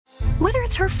Whether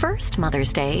it's her first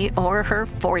Mother's Day or her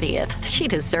 40th, she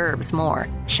deserves more.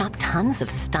 Shop tons of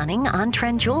stunning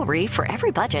on-trend jewelry for every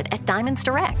budget at Diamonds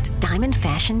Direct. Diamond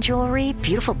fashion jewelry,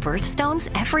 beautiful birthstones,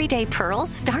 everyday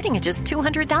pearls starting at just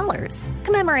 $200.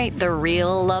 Commemorate the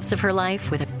real loves of her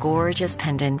life with a gorgeous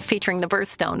pendant featuring the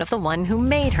birthstone of the one who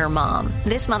made her mom.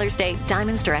 This Mother's Day,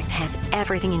 Diamonds Direct has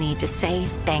everything you need to say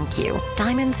thank you.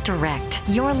 Diamonds Direct.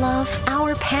 Your love,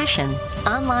 our passion.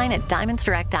 Online at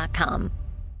diamondsdirect.com.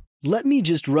 "Let me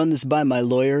just run this by my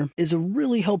lawyer" is a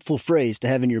really helpful phrase to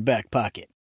have in your back pocket.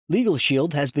 Legal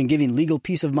Shield has been giving legal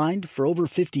peace of mind for over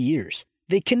 50 years.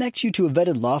 They connect you to a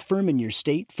vetted law firm in your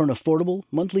state for an affordable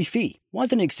monthly fee.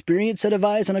 Want an experienced set of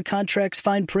eyes on a contract's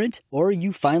fine print? Or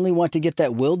you finally want to get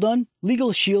that will done?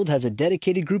 Legal Shield has a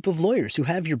dedicated group of lawyers who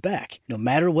have your back, no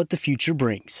matter what the future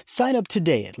brings. Sign up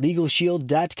today at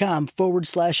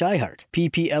LegalShield.com/iHeart.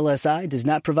 PPLSI does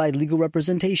not provide legal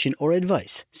representation or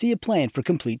advice. See a plan for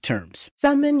complete terms.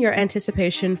 Summon your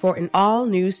anticipation for an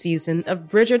all-new season of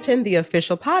Bridgerton, the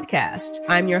official podcast.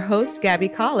 I'm your host, Gabby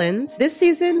Collins. This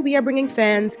season, we are bringing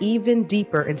fans even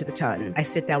deeper into the ton. I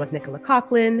sit down with Nicola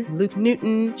Coughlan, Luke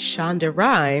Newton, Shonda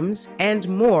Rhimes, and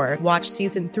more. Watch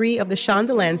season 3 of the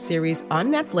Shondaland series on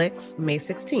Netflix May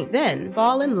 16th. Then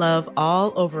fall in love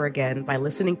all over again by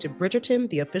listening to Bridgerton,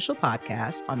 the official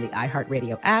podcast on the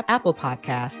iHeartRadio app, Apple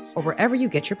Podcasts, or wherever you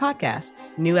get your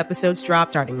podcasts. New episodes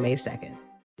drop starting May 2nd.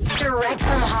 Direct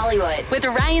from Hollywood with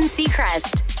Ryan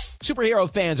Seacrest.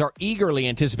 Superhero fans are eagerly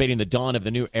anticipating the dawn of the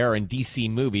new era in DC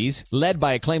movies, led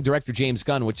by acclaimed director James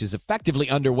Gunn, which is effectively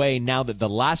underway now that the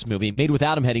last movie, made with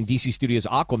Adam heading DC Studios'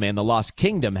 Aquaman, The Lost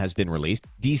Kingdom, has been released.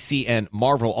 DC and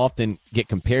Marvel often get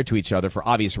compared to each other for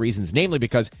obvious reasons, namely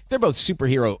because they're both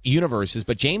superhero universes,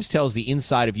 but James tells the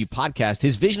Inside of You podcast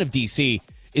his vision of DC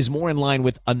is more in line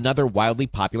with another wildly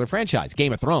popular franchise,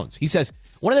 Game of Thrones. He says,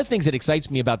 "One of the things that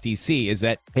excites me about DC is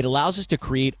that it allows us to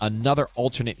create another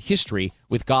alternate history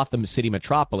with Gotham City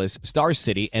Metropolis, Star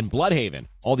City, and Bloodhaven.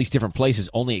 All these different places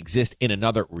only exist in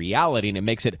another reality, and it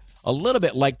makes it a little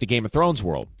bit like the Game of Thrones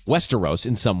world, Westeros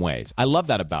in some ways. I love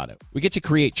that about it. We get to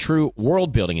create true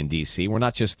world building in DC. We're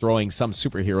not just throwing some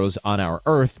superheroes on our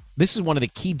Earth. This is one of the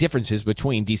key differences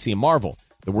between DC and Marvel."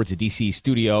 The words of DC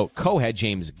studio co-head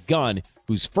James Gunn,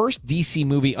 whose first DC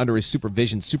movie under his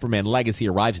supervision, Superman Legacy,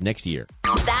 arrives next year.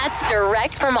 That's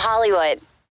direct from Hollywood.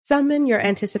 Summon your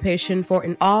anticipation for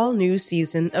an all-new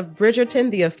season of Bridgerton,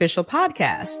 the official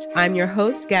podcast. I'm your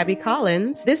host, Gabby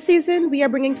Collins. This season, we are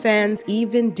bringing fans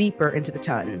even deeper into the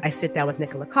ton. I sit down with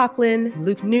Nicola Coughlan,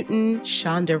 Luke Newton,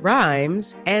 Shonda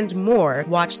Rhimes, and more.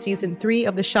 Watch season 3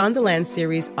 of the Shondaland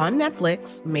series on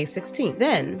Netflix May 16th.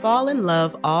 Then fall in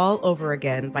love all over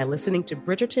again by listening to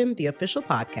Bridgerton, the official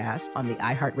podcast on the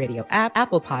iHeartRadio app,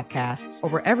 Apple Podcasts, or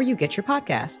wherever you get your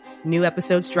podcasts. New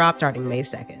episodes drop starting May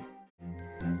 2nd.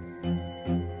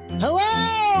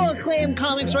 Hello, acclaimed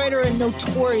comics writer and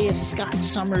notorious Scott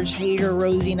Summers hater,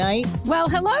 Rosie Knight. Well,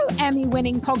 hello,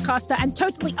 Emmy-winning podcaster and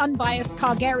totally unbiased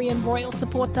Targaryen royal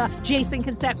supporter, Jason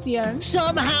Concepcion.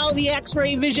 Somehow the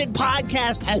X-Ray Vision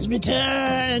podcast has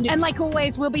returned. And like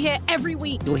always, we'll be here every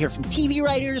week. You'll hear from TV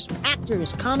writers,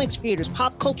 actors, comics creators,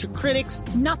 pop culture critics.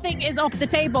 Nothing is off the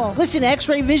table. Listen to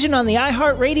X-Ray Vision on the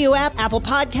iHeartRadio app, Apple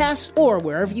Podcasts, or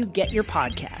wherever you get your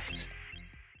podcasts.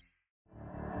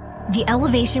 The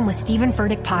Elevation with Stephen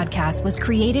Furtick podcast was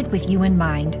created with you in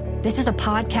mind. This is a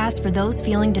podcast for those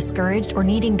feeling discouraged or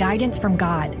needing guidance from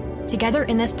God. Together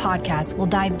in this podcast, we'll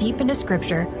dive deep into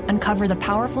scripture, uncover the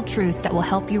powerful truths that will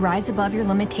help you rise above your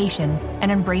limitations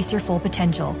and embrace your full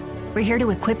potential. We're here to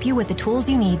equip you with the tools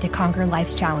you need to conquer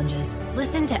life's challenges.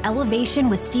 Listen to Elevation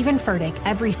with Stephen Furtick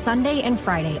every Sunday and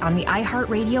Friday on the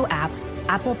iHeartRadio app,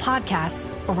 Apple Podcasts,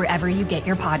 or wherever you get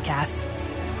your podcasts.